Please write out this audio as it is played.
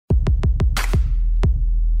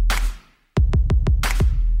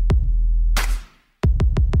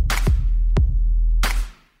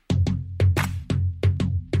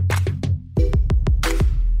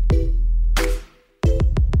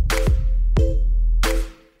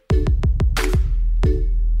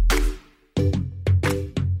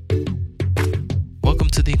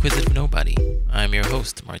your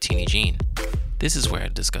host, Martini Jean. This is where I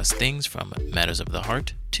discuss things from matters of the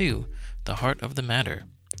heart to the heart of the matter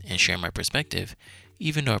and share my perspective,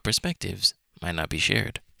 even though our perspectives might not be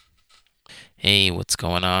shared. Hey, what's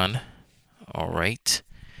going on? All right.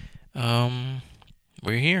 We're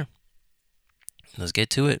here. Let's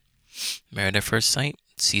get to it. Married at First Sight,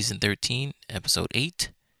 Season 13, Episode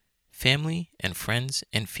 8, Family and Friends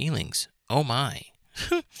and Feelings. Oh my.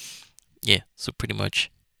 Yeah, so pretty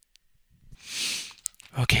much.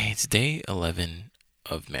 Okay, it's day 11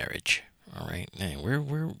 of marriage. All right, man,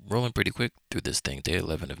 we're rolling pretty quick through this thing. Day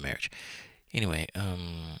 11 of marriage. Anyway,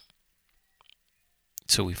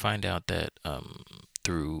 so we find out that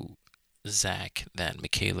through Zach that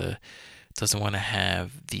Michaela doesn't want to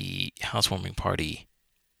have the housewarming party.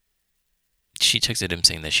 She texted him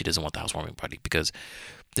saying that she doesn't want the housewarming party because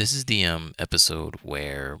this is the episode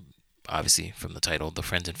where, obviously from the title, the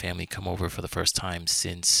friends and family come over for the first time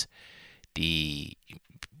since the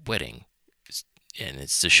wedding, and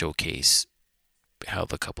it's to showcase how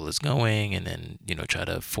the couple is going, and then try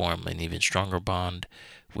to form an even stronger bond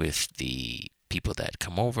with the people that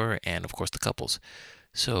come over, and of course the couples.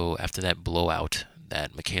 So after that blowout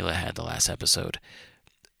that Michaela had the last episode,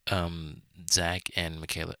 Zach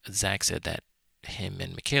said that him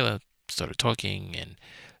and Michaela started talking and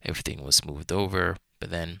everything was smoothed over, but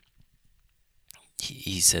then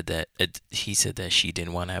he said that she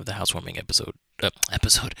didn't want to have the housewarming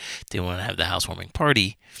didn't want to have the housewarming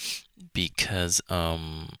party because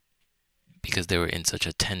they were in such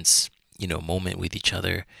a tense moment with each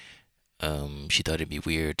other. She thought it'd be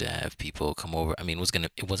weird to have people come over. I mean,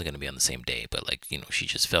 it wasn't gonna be on the same day, but she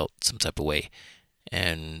just felt some type of way,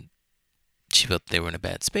 and she felt they were in a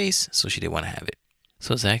bad space, so she didn't want to have it.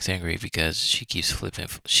 So Zach's angry because she keeps flipping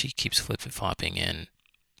flopping, and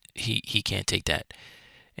he can't take that,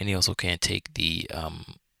 and he also can't take the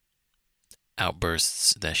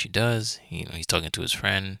outbursts that she does. He's talking to his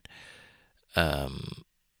friend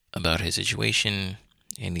about his situation,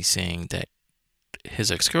 and he's saying that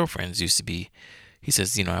his ex-girlfriends used to be. He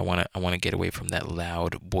says, I want to get away from that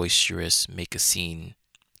loud, boisterous, make a scene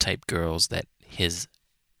type girls that his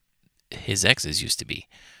exes used to be.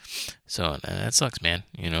 So that sucks, man.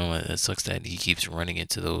 It sucks that he keeps running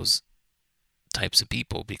into those types of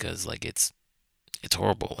people because it's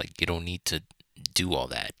horrible. You don't need to do all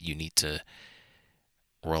that. You need to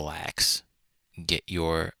relax, get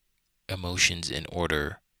your emotions in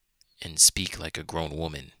order, and speak like a grown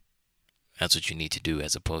woman. That's what you need to do,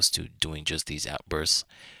 as opposed to doing just these outbursts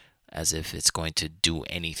as if it's going to do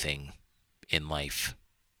anything in life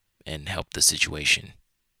and help the situation.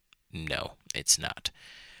 No, it's not.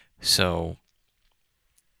 So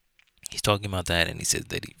he's talking about that, and he said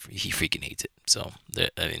that he freaking hates it. So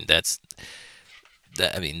that's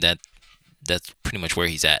pretty much where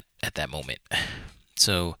he's at that moment.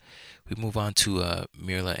 So we move on to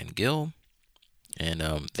Mirla and Gil, and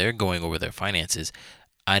they're going over their finances.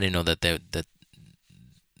 I didn't know that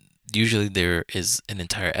usually there is an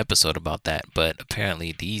entire episode about that, but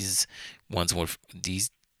apparently these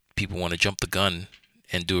people want to jump the gun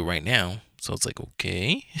and do it right now. So it's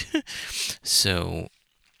okay. So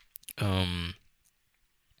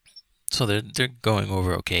so they're going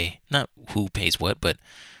over, okay, not who pays what, but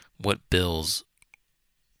what bills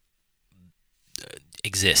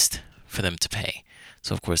exist for them to pay.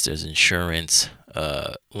 So of course there's insurance,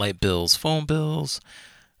 light bills, phone bills,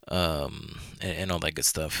 and all that good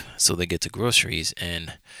stuff. So they get to groceries,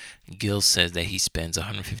 and Gil says that he spends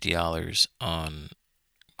 $150 on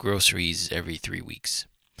groceries every 3 weeks.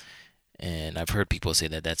 And I've heard people say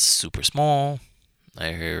that that's super small.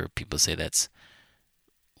 I hear people say that's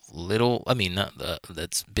little. I mean, not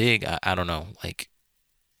that's big. I don't know.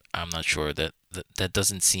 I'm not sure. That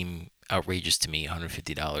doesn't seem outrageous to me.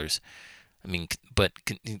 $150. I mean, but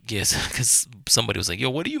yes, because somebody was like, "Yo,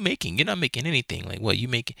 what are you making? You're not making anything. What you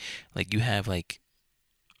make? You have I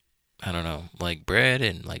don't know, bread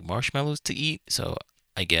and marshmallows to eat." So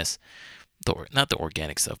I guess not the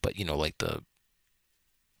organic stuff, but the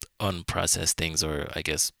unprocessed things, or I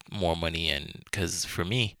guess more money. And because for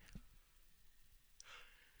me,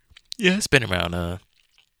 yeah, I spent around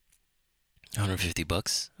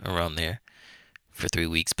 $150 around there for 3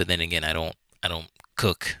 weeks. But then again, I don't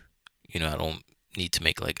cook. I don't need to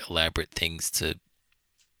make elaborate things to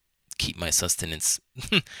keep my sustenance.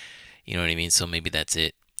 You know what I mean? So maybe that's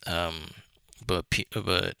it. But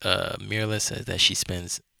Mirla says that she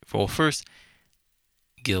spends. Well, first,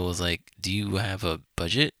 Gil was like, "Do you have a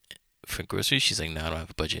budget for groceries?" She's like, "No, I don't have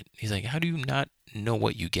a budget." He's like, "How do you not know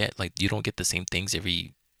what you get? You don't get the same things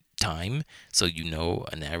every time, so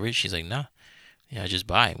an average?" She's like, "Nah, yeah, I just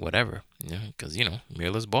buy whatever, because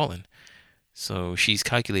Mirla's balling." So she's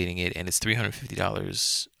calculating it, and it's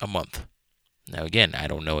 $350 a month. Now, again, I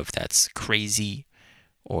don't know if that's crazy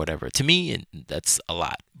or whatever. To me, that's a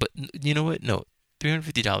lot. But you know what? No,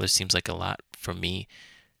 $350 seems like a lot for me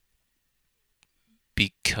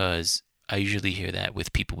because I usually hear that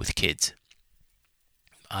with people with kids.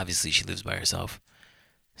 Obviously, she lives by herself.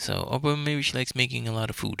 So, or but maybe she likes making a lot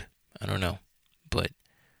of food. I don't know. But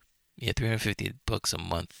yeah, $350 a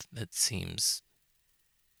month, that seems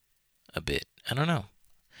a bit. I don't know.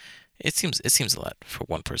 It seems a lot for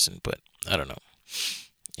one person, but I don't know.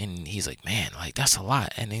 And he's like, man, like that's a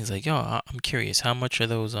lot. And he's like, yo, I'm curious, how much are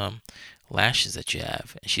those lashes that you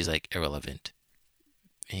have? And she's like, irrelevant.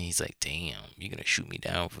 And he's like, damn, you're gonna shoot me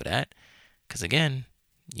down for that? Because again,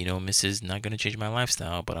 Mrs. Not gonna change my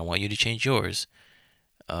lifestyle, but I want you to change yours.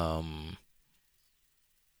 Um,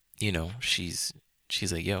 she's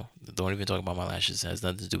like, yo, don't even talk about my lashes. It has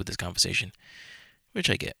nothing to do with this conversation, which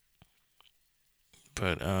I get.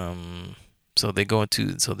 But so they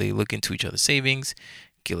look into each other's savings.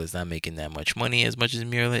 Gila's not making that much money as much as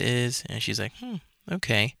Mirla is, and she's like,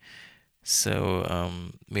 okay. So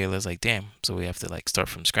Mirla's like, damn. So we have to like start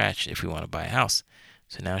from scratch if we want to buy a house.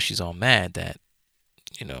 So now she's all mad that,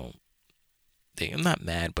 you know, I'm not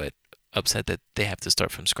mad, but upset that they have to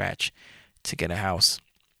start from scratch to get a house.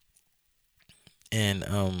 And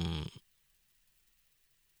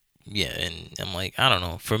yeah, and I'm like, I don't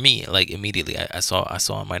know. For me, like immediately, I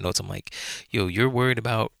saw in my notes. I'm like, yo, you're worried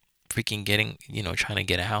about freaking getting, trying to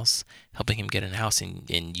get a house, helping him get a house,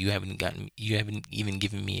 and you haven't even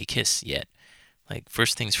given me a kiss yet. Like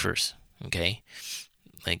first things first, okay?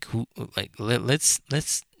 Like who, like let's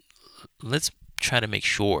try to make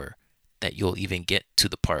sure that you'll even get to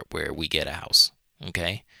the part where we get a house,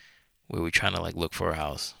 okay? Where we're trying to like look for a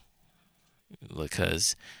house,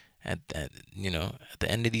 because at the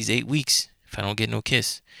end of these 8 weeks, if I don't get no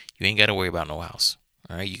kiss, you ain't got to worry about no house.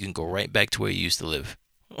 All right, you can go right back to where you used to live,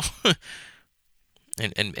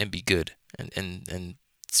 and be good, and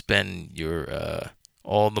spend your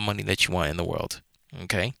all the money that you want in the world.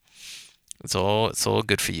 Okay, it's all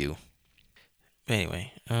good for you.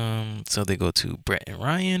 Anyway, so they go to Brett and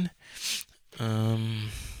Ryan. Um,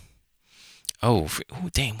 oh,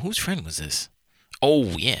 damn, whose friend was this? Oh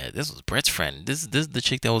yeah, this was Brett's friend. This is the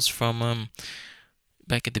chick that was from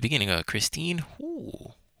back at the beginning. Christine.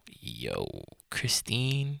 Ooh, yo,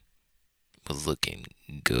 Christine was looking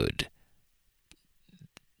good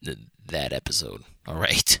that episode. All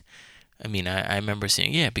right. I mean, I remember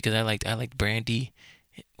seeing, yeah, because I liked Brandy.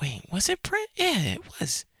 Wait, was it Brett? Yeah, it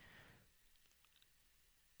was.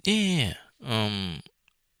 Yeah.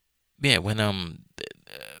 Yeah, when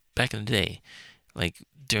back in the day, like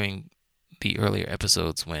during the earlier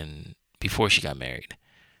episodes when before she got married,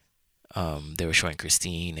 they were showing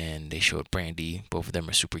Christine and they showed Brandy. Both of them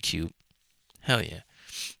are super cute. Hell yeah.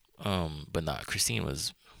 But nah, Christine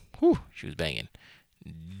was, whew, she was banging.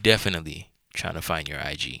 Definitely trying to find your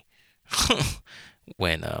IG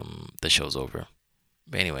when the show's over.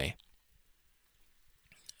 But anyway,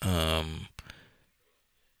 um,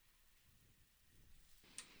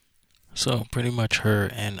 so pretty much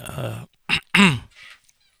her and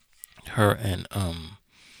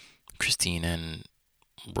Christine and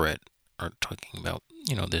Brett are talking about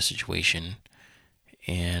their situation,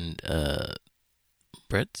 and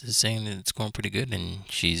Brett is saying that it's going pretty good, and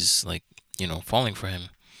she's like falling for him,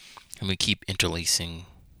 and we keep interlacing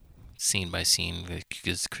scene by scene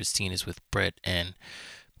because Christine is with Brett and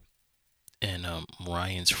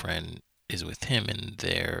Ryan's friend is with him, and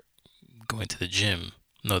they're going to the gym.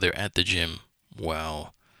 No, they're at the gym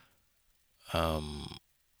while um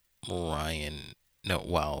Ryan no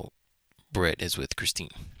while Brett is with Christine.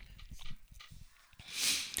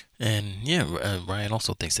 And yeah, Ryan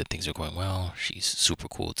also thinks that things are going well. She's super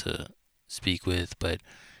cool to speak with, but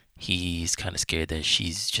he's kind of scared that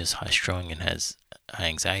she's just high strung and has high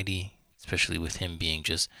anxiety, especially with him being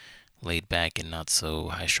just laid back and not so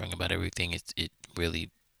high strung about everything. It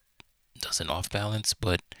really doesn't off balance,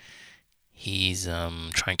 but he's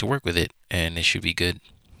trying to work with it, and it should be good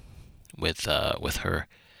with her.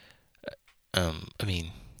 I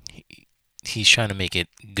mean, he's trying to make it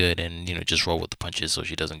good and just roll with the punches so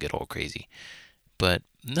she doesn't get all crazy. But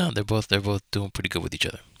no, they're both doing pretty good with each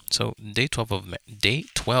other. So day 12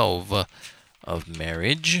 of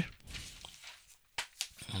marriage.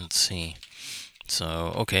 Let's see.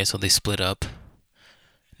 So okay, so they split up.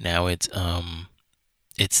 Now it's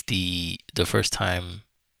the first time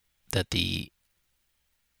that the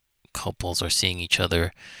couples are seeing each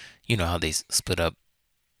other. You know how they split up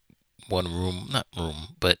one room, not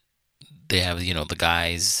room, but they have the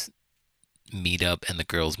guys meet up and the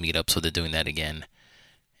girls meet up, so they're doing that again.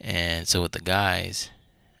 And so with the guys,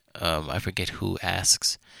 I forget who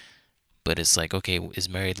asks, but it's like, okay, is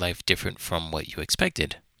married life different from what you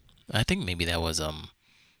expected? I think maybe that was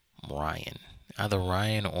Ryan, either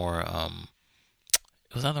Ryan or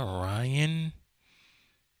it was either Ryan,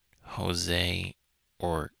 Jose,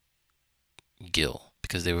 or Gil,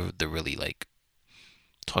 because they were the really like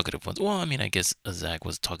talkative ones. Well, I mean, I guess Zach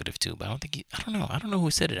was talkative too, but I don't think I don't know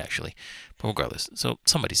who said it actually, but regardless, so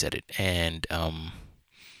somebody said it, and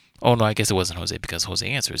oh no, I guess it wasn't Jose because Jose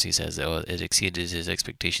answers. He says it exceeded his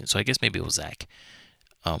expectations. So I guess maybe it was Zach.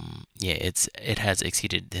 Yeah, it has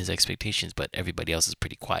exceeded his expectations, but everybody else is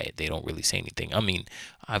pretty quiet. They don't really say anything. I mean,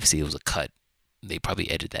 obviously it was a cut. They probably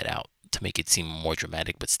edited that out to make it seem more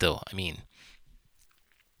dramatic, but still, I mean,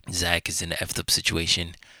 Zach is in an effed up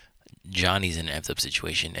situation. Johnny's in an effed up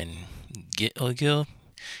situation, and Gil,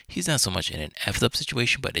 he's not so much in an effed up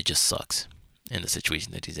situation, but it just sucks in the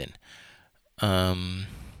situation that he's in. Um,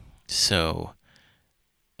 so,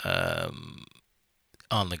 um,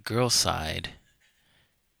 on the girl side,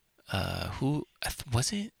 who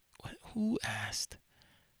was it? Who asked?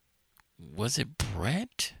 Was it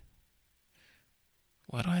Brett?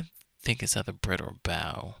 Why do I think it's either Brett or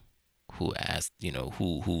Bow who asked?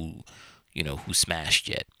 Who smashed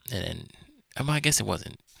yet? And then, I guess it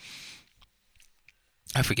wasn't.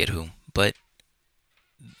 I forget who, but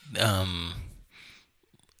um,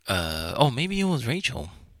 oh, maybe it was Rachel.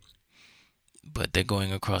 But they're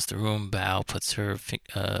going across the room. Bow puts her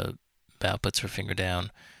finger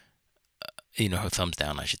down. Her thumbs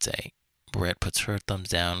down, I should say. Brett puts her thumbs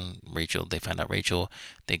down. Rachel, they find out Rachel.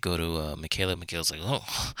 They go to Michaela. Michaela's like,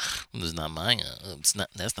 oh, this is not mine. It's not.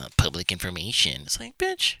 That's not public information. It's like,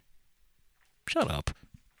 bitch, shut up.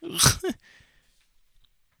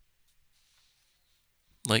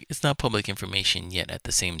 Like, it's not public information yet. At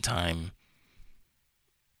the same time,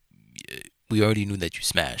 we already knew that you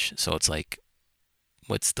smashed. So it's like,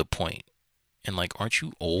 what's the point? And like, aren't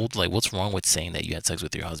you old? Like, what's wrong with saying that you had sex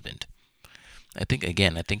with your husband? I think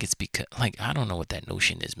it's because like I don't know what that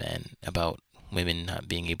notion is, man, about women not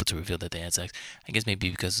being able to reveal that they had sex. I guess maybe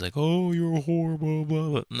because it's like, oh, you're a whore, blah blah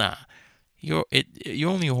blah. Nah, you're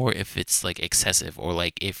only a whore if it's like excessive or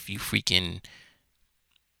like if you freaking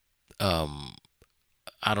um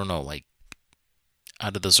I don't know, like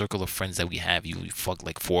out of the circle of friends that we have, you fuck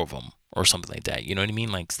like four of them or something like that. You know what I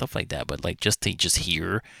mean? Like stuff like that. But like just to just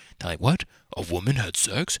hear, they're like, what? A woman had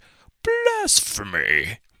sex?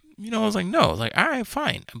 Blasphemy. I was like, no. I was like, all right,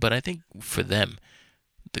 fine. But I think for them,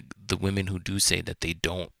 the women who do say that they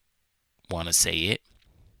don't want to say it,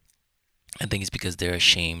 I think it's because they're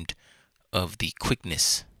ashamed of the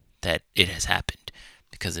quickness that it has happened,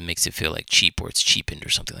 because it makes it feel like cheap or it's cheapened or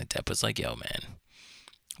something like that. But it's like, yo, man,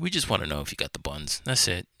 we just want to know if you got the buns. That's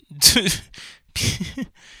it.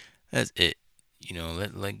 That's it.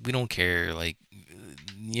 Like we don't care. Like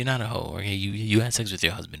you're not a hoe. Okay, you had sex with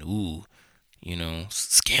your husband. Ooh,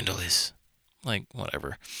 scandalous. Like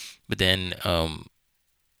whatever. But then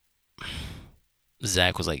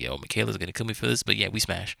Zach was like, yo, Michaela's gonna kill me for this, but yeah, we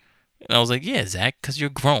smash. And I was like, yeah, Zach, because you're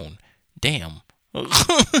grown. Damn.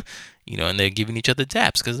 And they're giving each other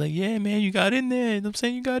taps because, like, yeah, man, you got in there. I'm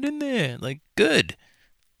saying you got in there. Like, good.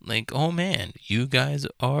 Like, oh, man, you guys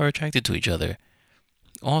are attracted to each other.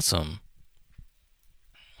 Awesome.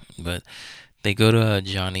 But they go to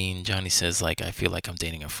Johnny, and Johnny says, like, I feel like I'm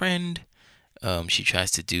dating a friend. She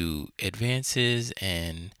tries to do advances,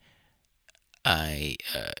 and and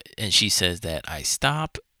she says that I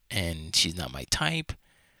stop, and she's not my type.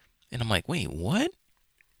 And I'm like, wait, what?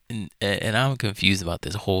 And I'm confused about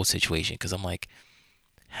this whole situation because I'm like,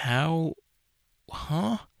 how,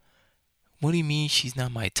 huh? What do you mean she's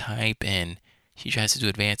not my type and she tries to do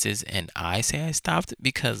advances and I say I stopped?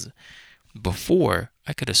 Because before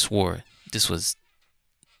I could have swore this was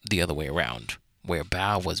the other way around, where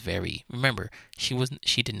Bao was remember, she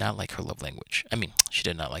did not like her love language. I mean, she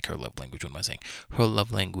did not like her love language. What am I saying? Her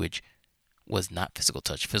love language was not physical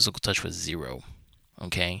touch. Physical touch was zero.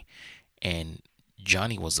 Okay? And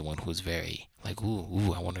Johnny was the one who was very like,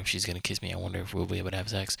 ooh, I wonder if she's gonna kiss me. I wonder if we'll be able to have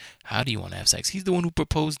sex. How do you want to have sex? He's the one who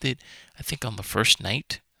proposed it, I think, on the first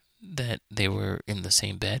night that they were in the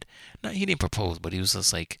same bed. No, he didn't propose, but he was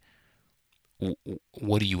just like,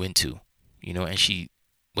 what are you into? And she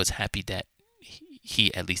was happy that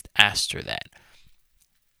he at least asked her that.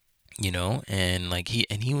 And like he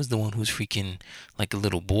was the one who's freaking like a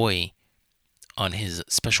little boy on his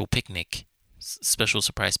special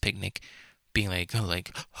surprise picnic, being like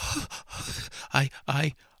I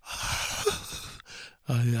I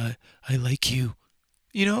I like you.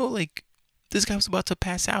 Like this guy was about to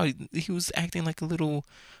pass out. He was acting like a little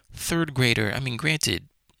third grader. I mean, granted,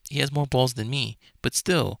 He has more balls than me. But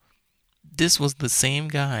still, this was the same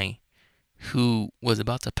guy who was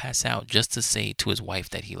about to pass out just to say to his wife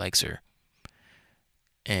that he likes her.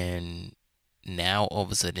 And now all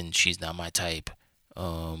of a sudden she's not my type.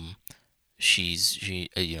 Um, he's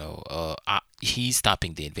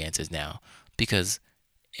stopping the advances now because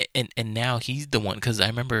and now he's the one because I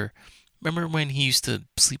remember when he used to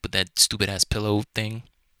sleep with that stupid ass pillow thing,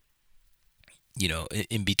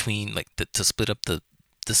 in between like to split up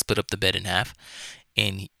the bed in half,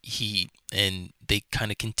 and they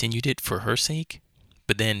kind of continued it for her sake,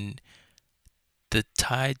 but then the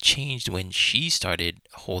tide changed when she started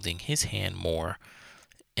holding his hand more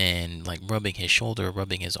and like rubbing his shoulder,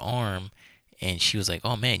 rubbing his arm, and she was like,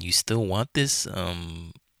 "Oh man, you still want this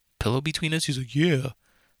pillow between us?" He's like, "Yeah."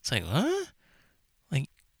 It's like, huh? Like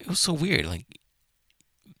it was so weird. Like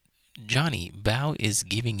Johnny, Bao is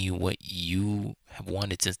giving you what you have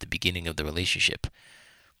wanted since the beginning of the relationship.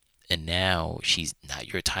 And now she's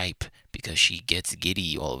not your type because she gets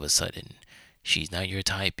giddy all of a sudden. She's not your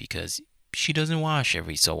type because she doesn't wash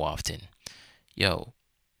every so often. Yo,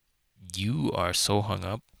 you are so hung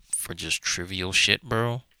up for just trivial shit,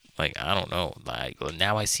 bro. Like, I don't know. Like,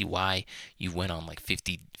 now I see why you went on like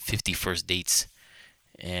 50 first dates.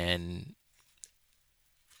 And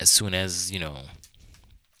as soon as,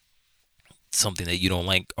 something that you don't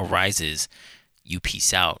like arises, you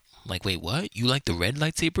peace out. Like, wait, what? You like the red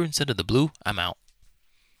lightsaber instead of the blue? I'm out.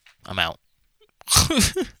 I'm out.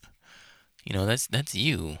 That's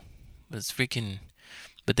you. That's freaking.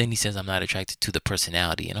 But then he says I'm not attracted to the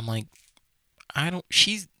personality, and I'm like, I don't.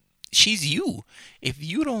 She's you. If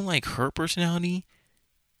you don't like her personality,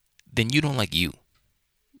 then you don't like you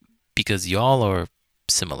because y'all are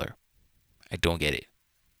similar. I don't get it.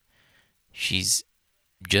 She's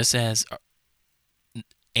just as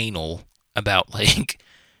anal about like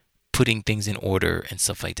putting things in order and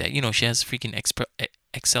stuff like that. She has freaking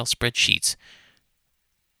Excel spreadsheets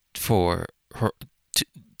for her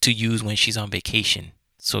to use when she's on vacation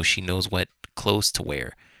so she knows what clothes to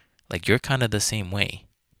wear. Like you're kind of the same way,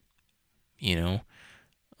 you know?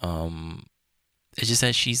 It's just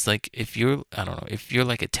that she's like I don't know, if you're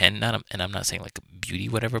like a 10, and I'm not saying like beauty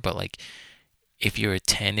whatever, but like if you're a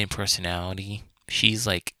 10 in personality, she's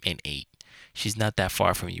like an 8. She's not that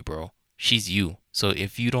far from you, bro. She's you. So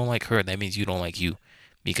if you don't like her, that means you don't like you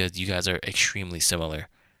because you guys are extremely similar.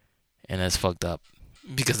 And that's fucked up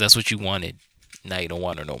because that's what you wanted. Now you don't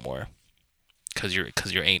want her no more. Cause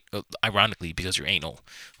you're ain't ironically because you're anal.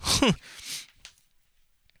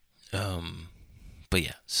 But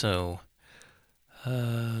yeah, so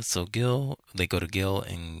Gil, they go to Gil,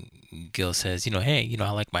 and Gil says, hey,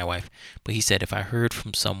 I like my wife, but he said if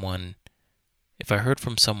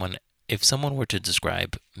someone were to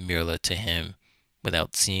describe Mirla to him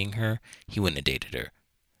without seeing her, he wouldn't have dated her.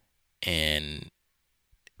 And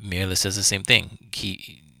Mirla says the same thing.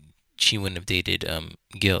 She wouldn't have dated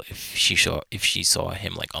Gil if she saw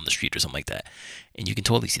him like on the street or something like that. And you can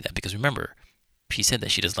totally see that because remember, she said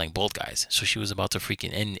that she doesn't like bald guys, so she was about to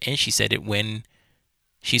freaking and she said it when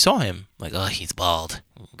she saw him, like, oh, he's bald.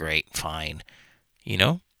 Great, fine,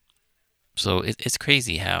 So it's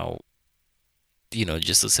crazy how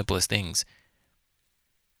just the simplest things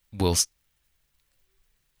will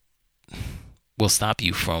stop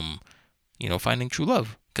you from finding true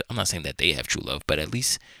love. I'm not saying that they have true love, but at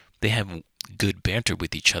least they have good banter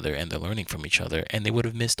with each other and they're learning from each other, and they would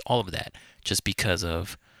have missed all of that just because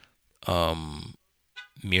of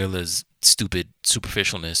Mirla's stupid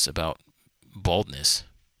superficialness about baldness.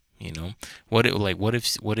 What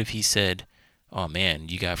if he said, "Oh man,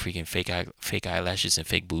 you got freaking fake eyelashes and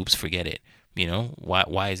fake boobs. Forget it."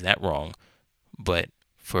 Why is that wrong? But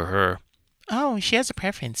for her, oh, she has a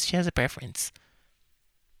preference. She has a preference.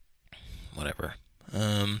 Whatever.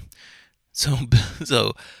 So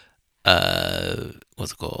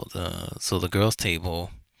what's it called? So the girls'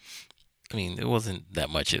 table. I mean, it wasn't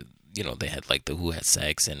that much. They had like the who had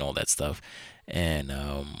sex and all that stuff, and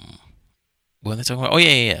what they're talking about. Oh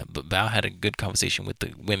yeah. But Bao had a good conversation with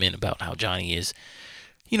the women about how Johnny is.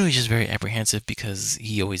 He's just very apprehensive because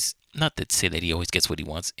he always, not to say that he always gets what he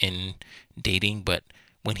wants in dating, but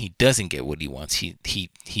when he doesn't get what he wants, he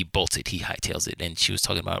bolts it, he hightails it. And she was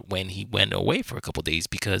talking about when he went away for a couple of days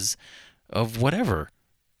because of whatever,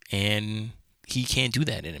 and he can't do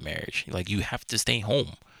that in a marriage. Like you have to stay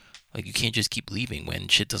home. Like you can't just keep leaving when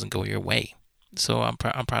shit doesn't go your way. So I'm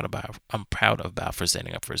proud of Bao for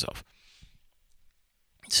standing up for herself.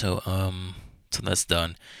 So that's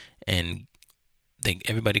done, and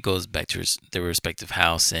everybody goes back to their respective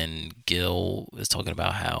house, and Gil is talking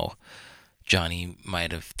about how Johnny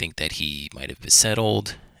might have think that he might have been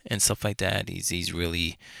settled and stuff like that. He's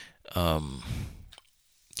really um,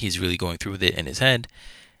 he's really going through with it in his head,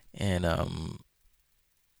 and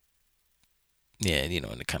yeah, and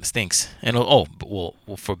it kind of stinks. And well,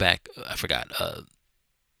 for back, I forgot.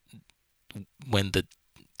 When the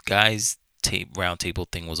guys' round table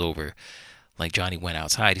thing was over, like Johnny went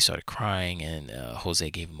outside, he started crying, and Jose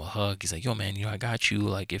gave him a hug. He's like, "Yo, man, I got you.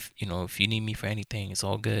 Like, if you need me for anything, it's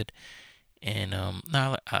all good." And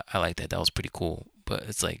no, I like that. That was pretty cool. But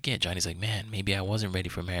it's like, yeah, Johnny's like, man, maybe I wasn't ready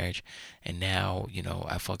for marriage, and now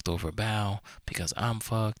I fucked over Bao because I'm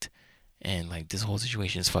fucked, and like this whole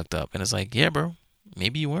situation is fucked up. And it's like, yeah, bro,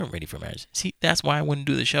 maybe you weren't ready for marriage. See, that's why I wouldn't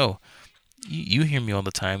do the show. You hear me all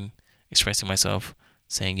the time expressing myself,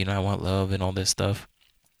 saying, I want love and all this stuff.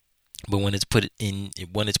 But when it's put in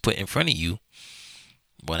front of you,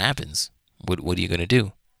 what happens? What are you gonna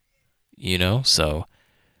do? So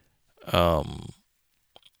um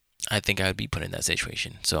I think I would be put in that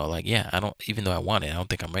situation. So like, yeah, I don't, even though I want it, I don't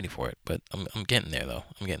think I'm ready for it. But I'm getting there though.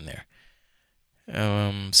 I'm getting there.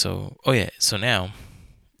 So oh yeah. So now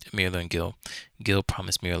Mirla and Gil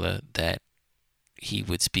promised Mirla that he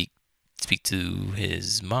would speak to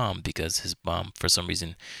his mom, because his mom for some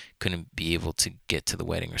reason couldn't be able to get to the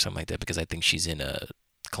wedding or something like that, because I think she's in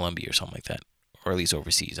Colombia or something like that, or at least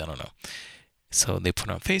overseas. I don't know. So they put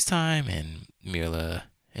on FaceTime, and Mirla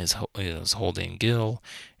is holding Gil,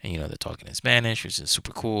 and they're talking in Spanish, which is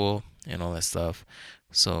super cool and all that stuff.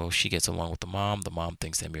 So she gets along with the mom. The mom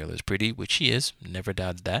thinks that Mirla is pretty, which she is. Never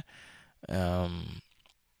doubted that. Um,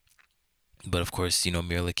 but of course,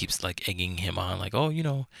 Mirla keeps like egging him on, like, oh,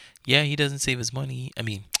 yeah, he doesn't save his money. I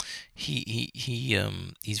mean,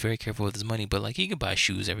 he's very careful with his money, but like he can buy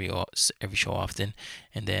shoes every so often.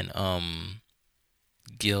 And then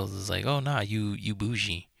Gil is like, oh nah, you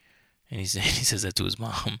bougie. And he says that to his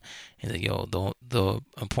mom. He's like, yo, the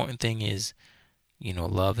important thing is,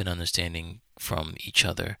 love and understanding from each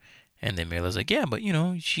other. And then Mirla's like, yeah, but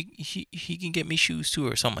he can get me shoes too,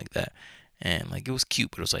 or something like that. And like it was cute,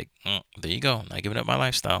 but it was like, there you go, not giving up my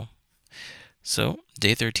lifestyle. So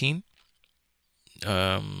day 13,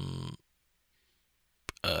 um,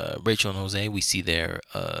 Rachel and Jose, we see their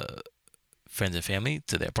friends and family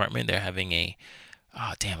to their apartment. They're having a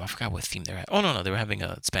damn, I forgot what theme they're at. Oh no, they were having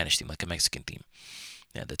a Spanish theme, like a Mexican theme.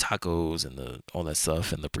 Yeah, the tacos and the all that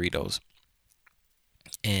stuff and the burritos.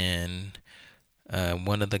 And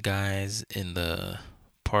one of the guys in the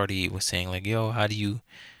party was saying like, "Yo,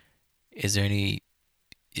 is there any?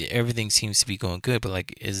 Everything seems to be going good, but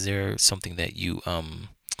like, is there something that you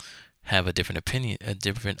have a different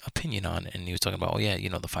opinion on?" And he was talking about, oh yeah,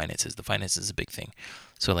 the finances. The finances is a big thing.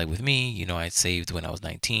 So like with me, I saved when I was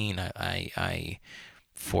 19. I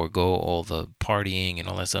forego all the partying and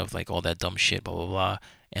all that stuff, like all that dumb shit, blah blah blah.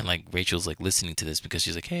 And like Rachel's like listening to this because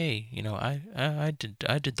she's like, hey, I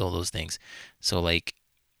did all those things. So like,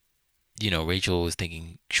 Rachel was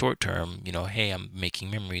thinking short term, hey, I'm making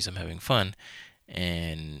memories, I'm having fun.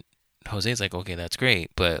 And Jose's like, okay, that's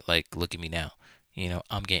great, but like, look at me now.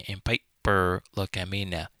 I'm getting paper. Look at me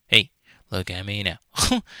now. Hey, look at me now.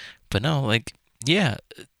 But no, like, yeah,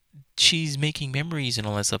 she's making memories and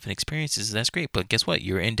all that stuff and experiences. That's great, but guess what?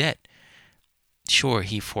 You're in debt. Sure,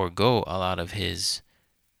 he forego a lot of his,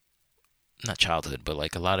 not childhood, but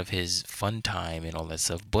like a lot of his fun time and all that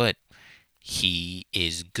stuff, but he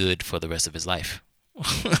is good for the rest of his life.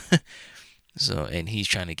 So, and he's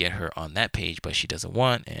trying to get her on that page, but she doesn't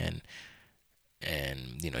want. And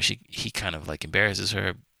he kind of like embarrasses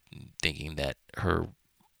her, thinking that her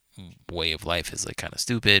way of life is like kind of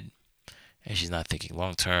stupid, and she's not thinking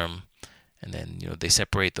long term. And then they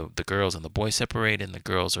separate, the girls and the boys separate, and the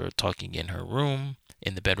girls are talking in her room,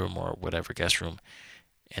 in the bedroom or whatever guest room,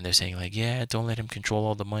 and they're saying like, yeah, don't let him control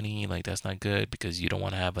all the money, like that's not good because you don't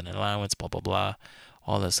want to have an allowance, blah blah blah,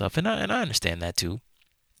 all that stuff. And I understand that too.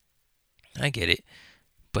 I get it,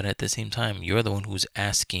 but at the same time, you're the one who's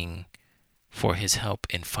asking for his help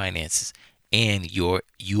in finances, and you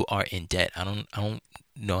are in debt. I don't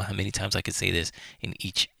know how many times I could say this in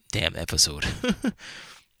each damn episode.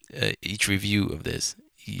 Each review of this,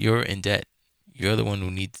 you're in debt. You're the one who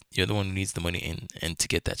needs the money, and to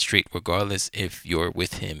get that straight, regardless if you're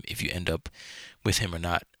with him, if you end up with him or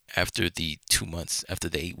not, after the 2 months, after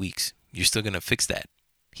the 8 weeks, you're still gonna fix that.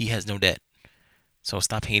 He has no debt. So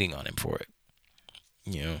stop hating on him for it.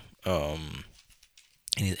 You know.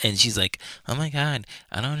 And she's like, oh my God,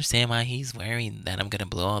 I don't understand why he's worried that I'm gonna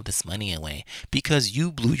blow all this money away. Because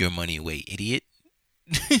you blew your money away, idiot.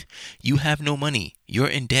 You have no money. You're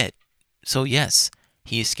in debt. So yes,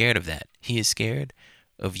 he is scared of that. He is scared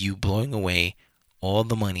of you blowing away all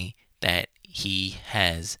the money that he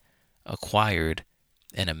has acquired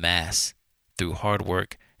and amassed through hard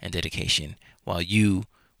work and dedication, while you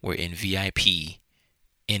were in VIP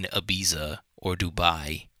in Ibiza or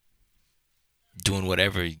Dubai doing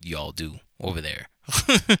whatever y'all do over there.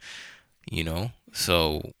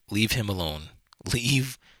 So leave him alone.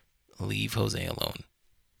 Leave Jose alone.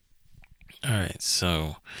 All right,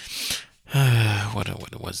 so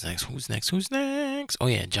what was next? Who's next? Who's next? Oh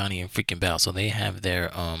yeah, Johnny and freaking Belle. So they have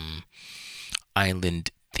their island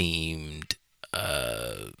themed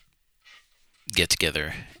get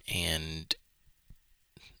together, and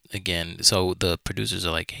again, so the producers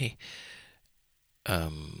are like, hey, are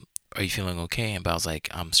you feeling okay? And Belle's like,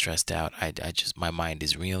 I'm stressed out. I just, my mind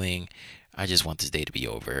is reeling. I just want this day to be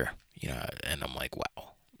over, and I'm like,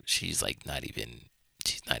 wow, she's not even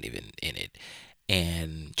in it.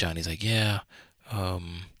 And Johnny's like, yeah,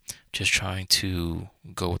 just trying to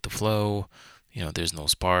go with the flow. There's no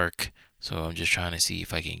spark. So I'm just trying to see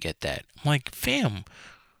if I can get that. I'm like, fam,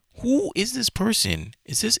 who is this person?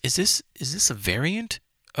 Is this a variant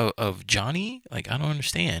of Johnny? Like, I don't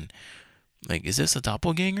understand. Like, is this a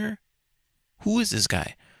doppelganger? Who is this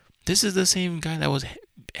guy? This is the same guy that was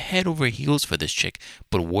head over heels for this chick,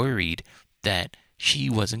 but worried that she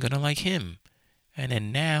wasn't gonna like him. And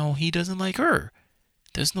then now he doesn't like her.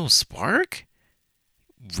 There's no spark?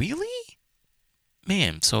 Really?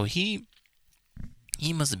 Man, so he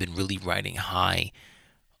must have been really riding high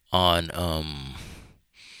on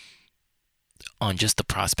just the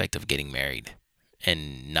prospect of getting married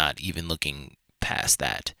and not even looking past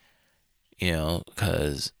that.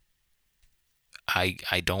 Because I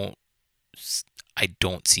don't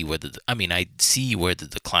see where I see where the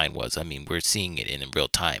decline was. I mean, we're seeing it in real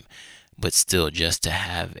time, but still, just to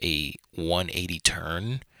have a 180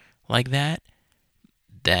 turn like that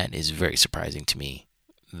is very surprising to me.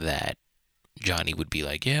 That Johnny would be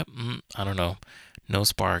like, yeah, I don't know, no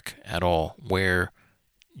spark at all. Where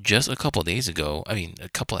just a couple days ago, a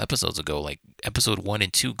couple episodes ago, like episode 1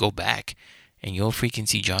 and 2, go back and you'll freaking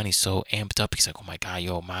see Johnny so amped up. He's like, oh my God,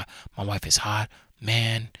 yo, my wife is hot,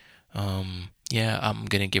 man. Yeah, I'm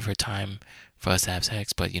gonna give her time for us to have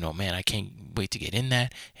sex, but man, I can't wait to get in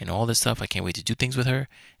that and all this stuff. I can't wait to do things with her.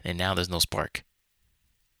 And now there's no spark.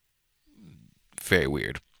 Very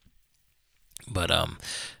weird. But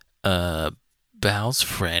Bal's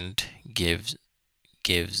friend gives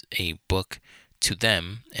a book to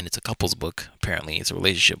them, and it's a couple's book. Apparently, it's a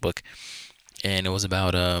relationship book, and it was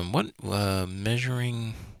about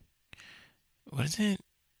measuring. What is it?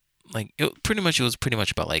 Like, it was pretty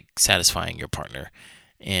much about like satisfying your partner,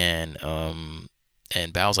 and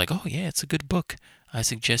Bal's like, oh yeah, it's a good book. I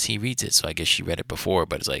suggest he reads it. So I guess she read it before,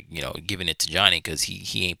 but it's like, giving it to Johnny because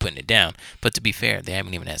he ain't putting it down. But to be fair, they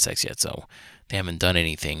haven't even had sex yet, so they haven't done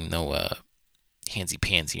anything, no handsy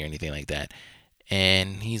pantsy or anything like that.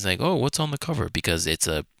 And he's like, oh, what's on the cover? Because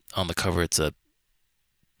on the cover it's a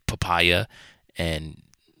papaya, and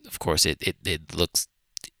of course it looks,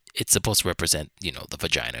 it's supposed to represent, the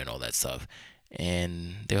vagina and all that stuff.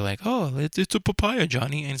 And they're like, oh, it's a papaya,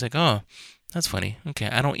 Johnny. And he's like, oh, that's funny. Okay,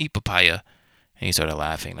 I don't eat papaya. And he started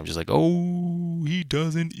laughing. I'm just like, oh, he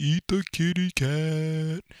doesn't eat the kitty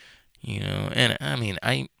cat. And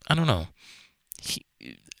I don't know.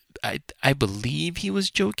 I believe he was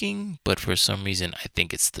joking, but for some reason I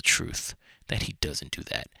think it's the truth that he doesn't do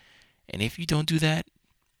that. And if you don't do that,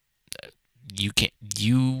 you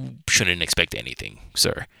shouldn't expect anything,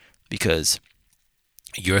 sir, because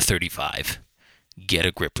you're 35. Get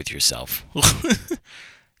a grip with yourself.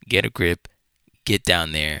 Get a grip. Get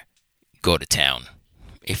down there. Go to town.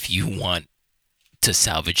 If you want to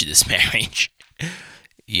salvage this marriage.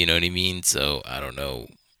 You know what I mean? So, I don't know.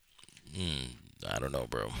 I don't know,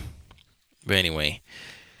 bro. But anyway,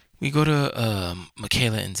 we go to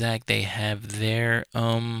Michaela and Zach. They have their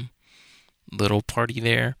little party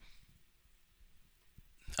there.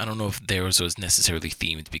 I don't know if theirs was necessarily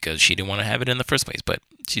themed because she didn't want to have it in the first place, but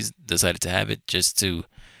she's decided to have it just to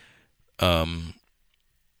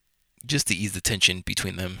ease the tension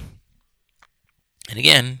between them. And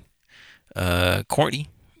again, Courtney,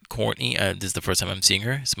 this is the first time I'm seeing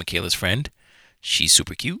her. It's Michaela's friend. She's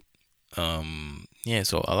super cute. Yeah,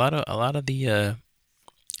 so a lot of the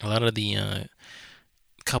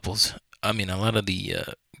couples. A lot of the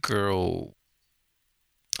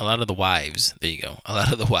a lot of the wives. There you go. A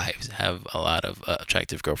lot of the wives have a lot of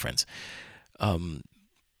attractive girlfriends.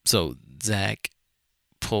 So Zach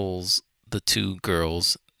pulls the two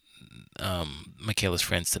girls, Michaela's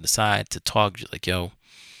friends, to the side to talk. Like, yo,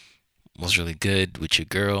 was really good with your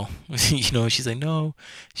girl. She's like, no,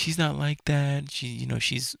 she's not like that.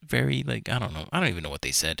 She's very, like, I don't know. I don't even know what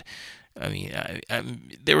they said.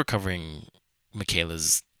 They were covering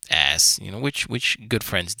Michaela's ass, which good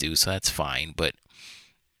friends do, so that's fine. But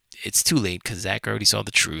it's too late because Zach already saw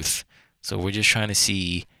the truth. So we're just trying to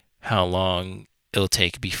see how long it'll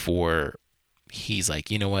take before he's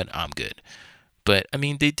like, you know what, I'm good. But I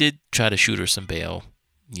mean, they did try to shoot her some bail,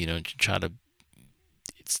 try to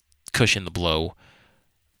cushion the blow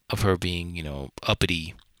of her being,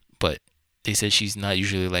 uppity. But they said she's not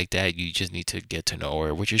usually like that. You just need to get to know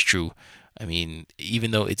her, which is true. I mean,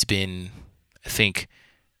 even though it's been, I think,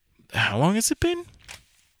 how long has it been?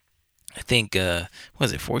 I think,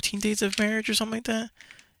 was it 14 days of marriage or something like that?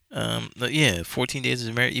 But yeah, 14 days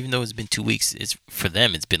of marriage. Even though it's been 2 weeks, it's for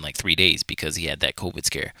them it's been like 3 days because he had that COVID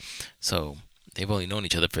scare. So they've only known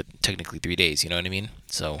each other for technically 3 days. You know what I mean?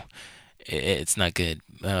 So it's not good.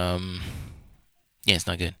 Yeah, it's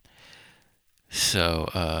not good. So,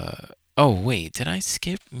 oh wait, did I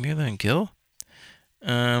skip Mila and Gil?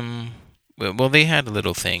 Well, they had a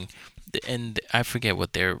little thing, and I forget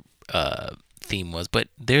what their theme was, but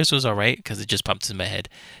theirs was alright because it just popped in my head.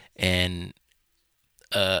 And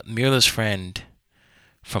Mirla's friend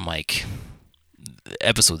from like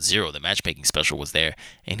episode 0, the matchmaking special, was there,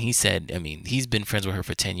 and he said, I mean, he's been friends with her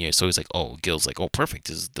for 10 years, so he's like, oh, Gil's like, oh, perfect,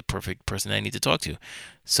 this is the perfect person I need to talk to.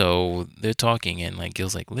 So they're talking, and like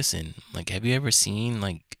Gil's like, listen, like, have you ever seen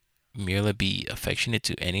like Mirla be affectionate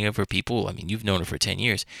to any of her people? I mean, you've known her for 10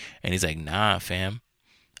 years. And he's like, nah, fam,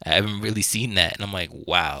 I haven't really seen that. And I'm like,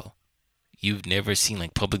 wow, you've never seen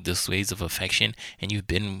like public displays of affection, and you've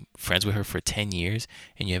been friends with her for 10 years,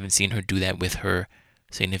 and you haven't seen her do that with her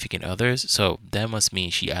significant others? So that must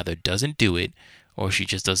mean she either doesn't do it, or she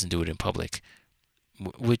just doesn't do it in public.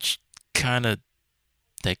 Which kind of,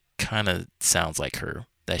 that kind of sounds like her,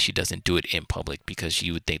 that she doesn't do it in public because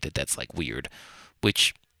you would think that that's like weird,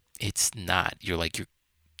 which it's not. You're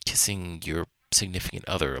kissing your significant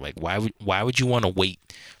other. Like, why would you want to wait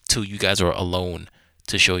till you guys are alone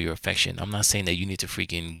to show your affection? I'm not saying that you need to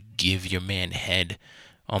freaking give your man head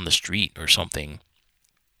on the street or something,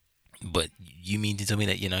 but you mean to tell me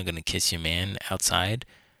that you're not gonna kiss your man outside?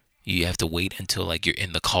 You have to wait until like you're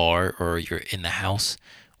in the car, or you're in the house,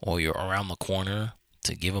 or you're around the corner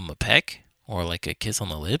to give him a peck or like a kiss on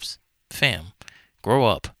the lips? Fam, grow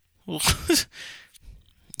up.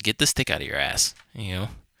 Get the stick out of your ass, you know?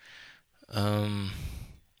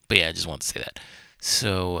 But yeah, I just want to say that.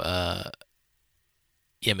 So,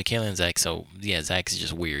 yeah, Michaela and Zach. So yeah, Zach is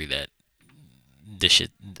just weary that this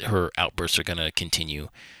shit, her outbursts are gonna continue,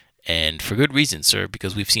 and for good reason, sir,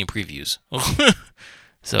 because we've seen previews.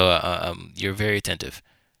 So you're very attentive.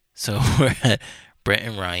 So we're at Brett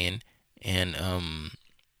and Ryan, and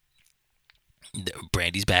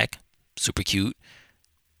Brandy's back, super cute.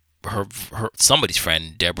 Her somebody's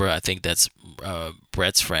friend, Deborah. I think that's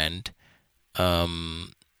Brett's friend.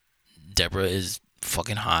 Um, Deborah is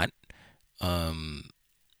fucking hot. Um,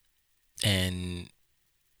 and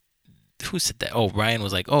who said that? Oh, Ryan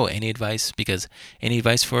was like, "Oh, any advice? Because any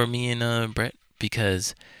advice for me and Brett?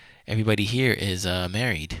 Because everybody here is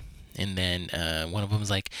married." And then one of them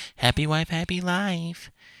was like, "Happy wife, happy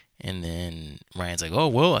life." And then Ryan's like, "Oh,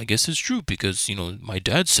 well, I guess it's true because my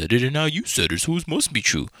dad said it and now you said it, so it must be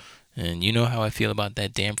true." And you know how I feel about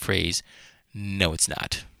that damn phrase. No, it's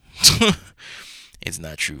not. It's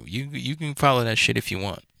not true. You can follow that shit if you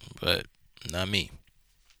want, but not me.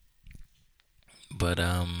 But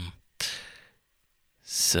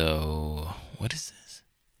so what is this?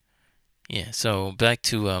 Yeah, so back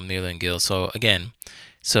to Mila and Gil. So again,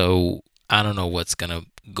 so I don't know what's gonna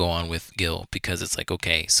go on with Gil, because it's like,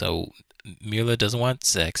 okay, so Mila doesn't want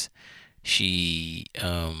sex. She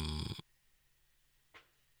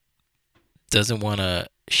doesn't want to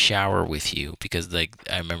shower with you because, like,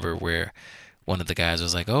 I remember where one of the guys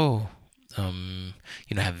was like, "Oh,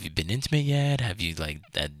 have you been intimate yet? Have you like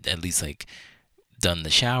at least like done the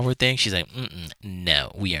shower thing?" She's like,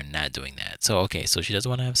 "No, we are not doing that." So okay, so she doesn't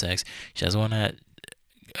want to have sex. She doesn't want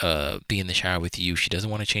to be in the shower with you. She doesn't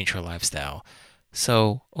want to change her lifestyle.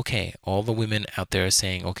 So okay, all the women out there are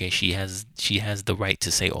saying, okay, she has the right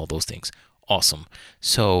to say all those things. Awesome.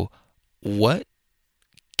 So what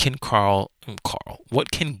can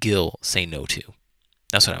what can Gil say no to?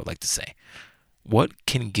 That's what I would like to say. What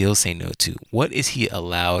can Gil say no to? What is he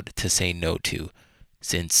allowed to say no to,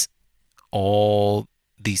 since all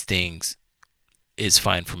these things is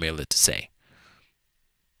fine for Miller to say?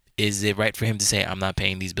 Is it right for him to say, "I'm not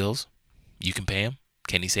paying these bills. You can pay them"?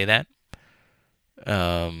 Can he say that?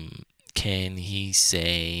 Can he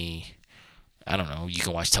say, I don't know, you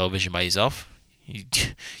can watch television by yourself? You,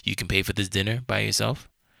 you can pay for this dinner by yourself?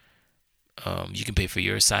 You can pay for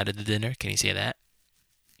your side of the dinner. Can he say that?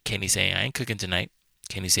 Can he say, "I ain't cooking tonight"?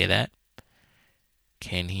 Can he say that?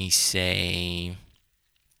 Can he say,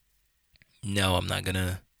 "No, I'm not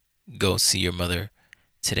gonna go see your mother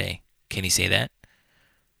today? Can he say that?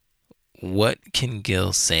 What can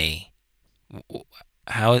Gil say?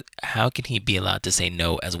 How can he be allowed to say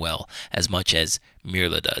no as well as much as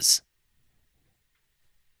Mirla does?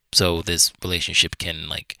 So this relationship can,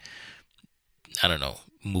 like, I don't know,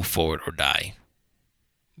 move forward or die,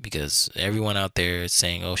 because everyone out there is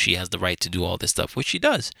saying, "Oh, she has the right to do all this stuff," which she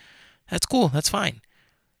does. That's cool. That's fine.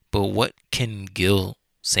 But what can Gil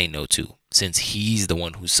say no to, since he's the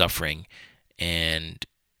one who's suffering and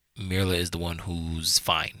Mirla is the one who's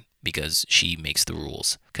fine because she makes the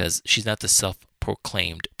rules? Because she's not the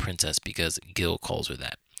self-proclaimed princess because Gil calls her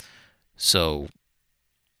that. So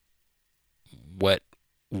what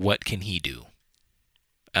can he do?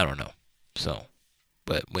 I don't know. So,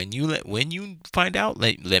 but when you find out,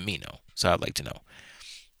 let me know. So I'd like to know.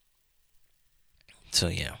 So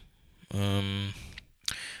yeah. Um.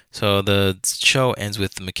 So the show ends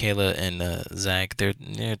with Michaela and Zach. They're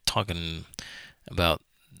talking about,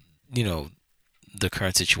 you know, the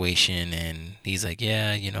current situation, and he's like,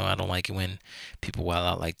 yeah, I don't like it when people wild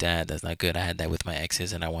out like that. That's not good. I had that with my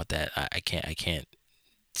exes, and I want that. I can't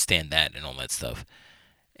stand that and all that stuff.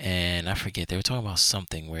 And I forget, they were talking about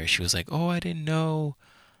something where she was like, oh, I didn't know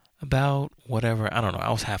about whatever. I don't know.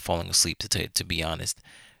 I was half falling asleep, to be honest.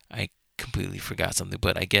 I completely forgot something,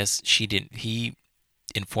 but I guess she didn't. He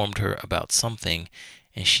informed her about something,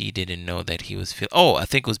 and she didn't know that he was. Oh, I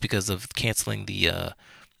think it was because of canceling the.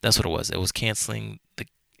 That's what it was. It was canceling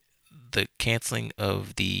the canceling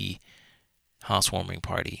of the housewarming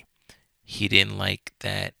party. He didn't like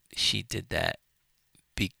that she did that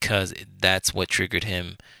because that's what triggered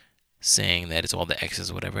him saying that it's all the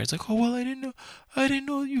exes or whatever. It's like, oh well, I didn't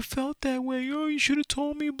know you felt that way. Oh, you should have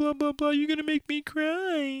told me. Blah blah blah. You're gonna make me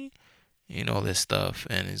cry. All this stuff,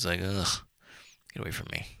 and he's like, ugh, get away from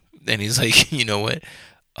me. Then he's like, you know what?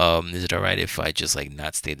 Is it alright if I just like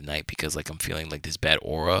not stay the night because like I'm feeling like this bad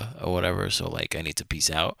aura or whatever? So like I need to peace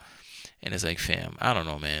out. And it's like, fam, I don't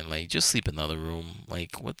know, man. Like just sleep in another room.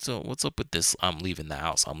 Like what's up with this? I'm leaving the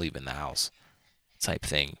house. I'm leaving the house type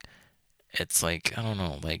thing. It's like, I don't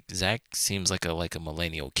know. Like Zach seems like a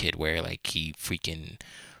millennial kid where like he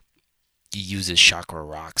uses chakra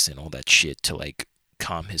rocks and all that shit to like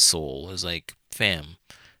calm his soul. It's like, fam,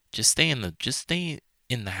 just stay in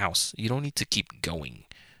the house. You don't need to keep going.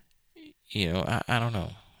 I don't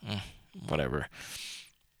know. Whatever.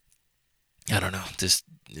 I don't know. Just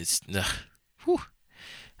it's whew.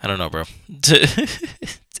 I don't know, bro.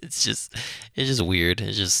 It's just weird.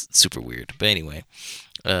 It's just super weird. But anyway,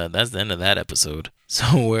 that's the end of that episode.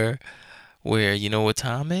 So where you know what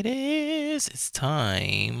time it is? It's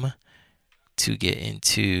time to get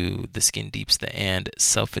into the Skin Deeps the and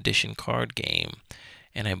Self Edition card game.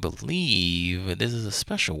 And I believe this is a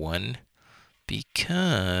special one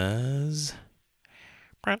because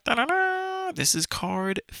this is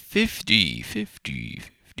card 50, 50,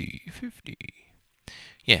 50, 50.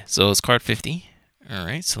 Yeah, so it's card 50. All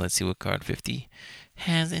right, so let's see what card 50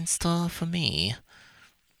 has in store for me.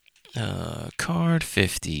 Card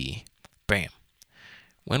 50. Bam.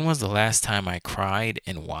 When was the last time I cried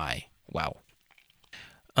and why? Wow.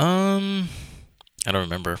 Um, I don't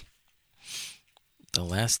remember.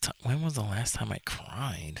 When was the last time I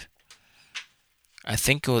cried? I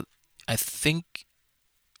think it was, I think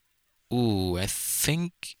I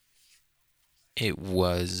think it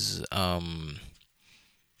was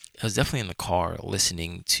definitely in the car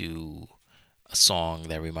listening to a song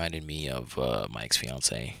that reminded me of my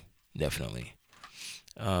ex-fiance. Definitely.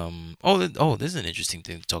 This is an interesting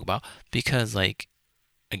thing to talk about because, like,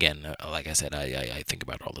 again, like I said, I think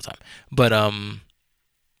about it all the time. But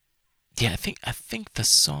yeah, I think the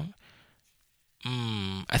song.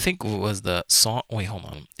 I think it was the song. Wait, hold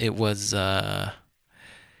on. It was on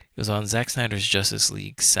Zack Snyder's Justice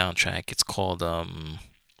League soundtrack. It's called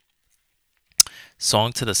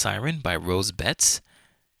 "Song to the Siren" by Rose Betts,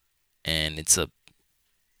 and it's a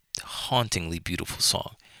hauntingly beautiful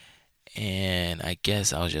song. And I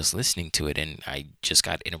guess I was just listening to it, and I just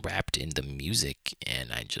got enwrapped in the music,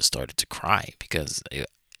 and I just started to cry because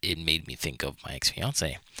it made me think of my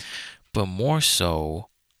ex-fiance. But more so,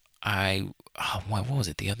 what was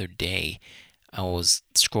it? The other day, I was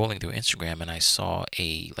scrolling through Instagram and I saw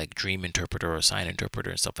a like dream interpreter or sign interpreter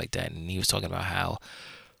and stuff like that, and he was talking about how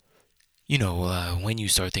when you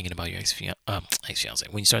start thinking about your ex-fiance,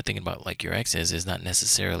 when you start thinking about like your exes, is not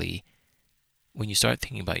necessarily when you start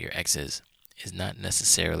thinking about your exes, is not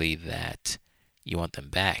necessarily that you want them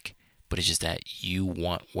back, but it's just that you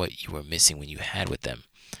want what you were missing when you had with them,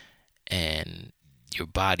 and your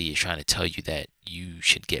body is trying to tell you that you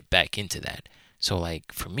should get back into that. So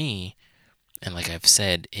like for me, and like I've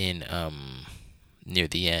said in near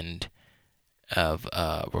the end, of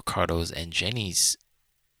Ricardo's and Jenny's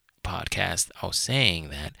podcast, I was saying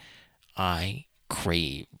that I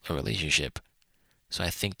crave a relationship. So I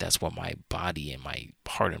think that's what my body and my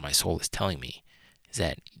heart and my soul is telling me, is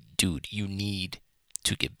that, dude, you need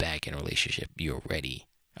to get back in a relationship. You're ready.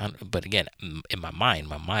 But again, in my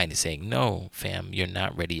mind is saying, no, fam, you're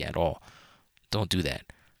not ready at all. Don't do that.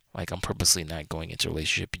 Like, I'm purposely not going into a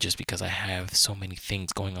relationship just because I have so many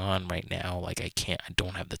things going on right now. Like, I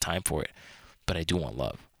don't have the time for it, but I do want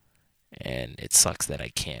love. And it sucks that I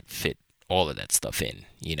can't fit all of that stuff in,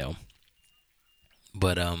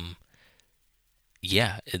 But,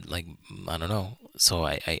 yeah, I don't know. So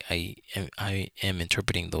I am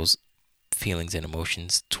interpreting those feelings and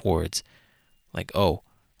emotions towards, like, oh,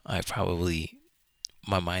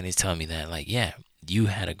 my mind is telling me that, like, yeah, you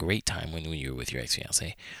had a great time when you were with your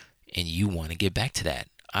ex-fiance, and you want to get back to that.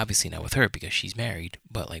 Obviously not with her because she's married,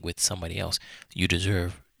 but like with somebody else, you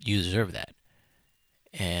deserve that.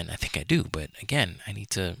 And I think I do, but again, I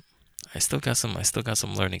still got some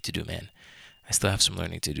learning to do, man. I still have some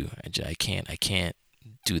learning to do. I can't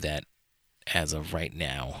do that as of right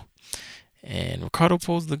now. And Ricardo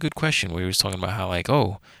posed a good question where he was talking about how, like,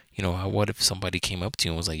 oh, what if somebody came up to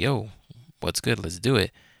you and was like, yo, what's good? Let's do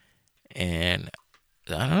it. And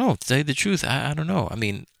I don't know, to tell you the truth, I don't know. I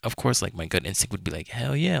mean, of course, like, my gut instinct would be like,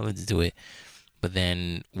 hell yeah, let's do it. But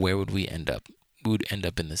then where would we end up? We would end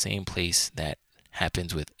up in the same place that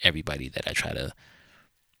happens with everybody that I try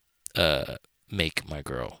to make my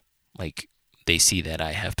girl. Like, they see that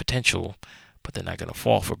I have potential, but they're not going to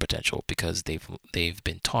fall for potential because they've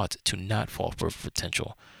been taught to not fall for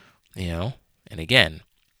potential, And again,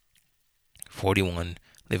 41,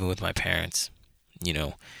 living with my parents,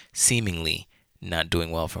 seemingly not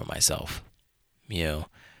doing well for myself,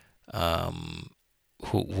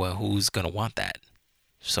 who's gonna want that?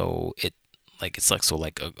 So it sucks. So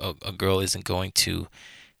like a girl isn't going to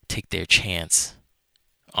take their chance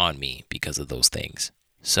on me because of those things.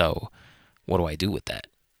 So what do I do with that?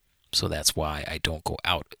 So that's why I don't go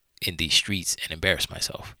out in these streets and embarrass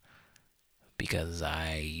myself, because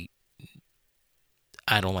I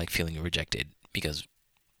don't like feeling rejected, because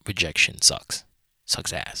rejection sucks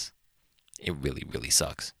ass. It really, really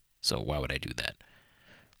sucks. So why would I do that?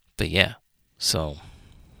 But yeah,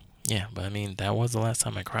 but I mean, that was the last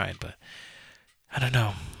time I cried, but I don't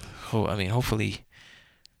know. Hopefully,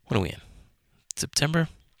 what are we in? September?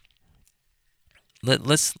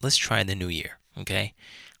 Let's try the new year, okay?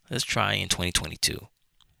 Let's try in 2022.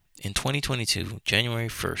 In 2022, January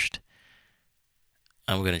 1st,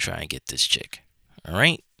 I'm going to try and get this chick. All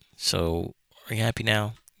right? So, are you happy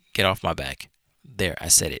now? Get off my back. There, I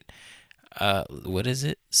said it. What is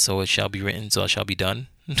it? So it shall be written, so it shall be done.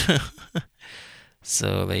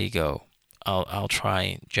 So there you go. I'll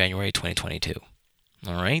try January 2022.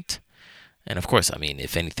 All right? And of course, I mean,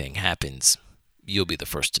 if anything happens, you'll be the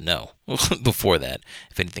first to know before that.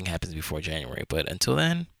 If anything happens before January. But until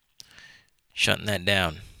then, shutting that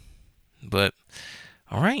down. But,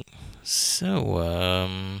 all right. So,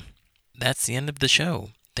 that's the end of the show.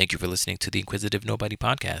 Thank you for listening to the Inquisitive Nobody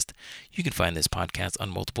podcast. You can find this podcast on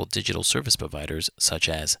multiple digital service providers such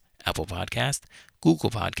as Apple Podcast, Google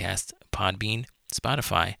Podcast, Podbean,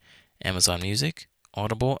 Spotify, Amazon Music,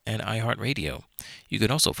 Audible, and iHeartRadio. You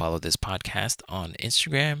can also follow this podcast on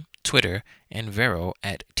Instagram, Twitter, and Vero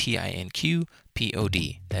at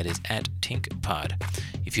TINQPOD. That is at TinkPod.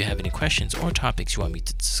 If you have any questions or topics you want me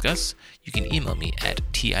to discuss, you can email me at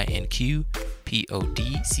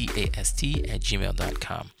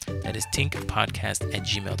TINQPODCAST@gmail.com. That is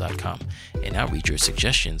tinkpodcast@gmail.com. And I'll read your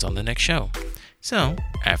suggestions on the next show. So,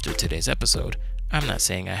 after today's episode, I'm not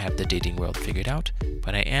saying I have the dating world figured out,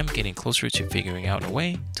 but I am getting closer to figuring out a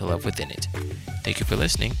way to love within it. Thank you for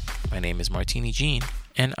listening. My name is Martini Jean,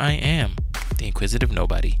 and I am the Inquisitive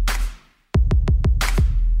Nobody.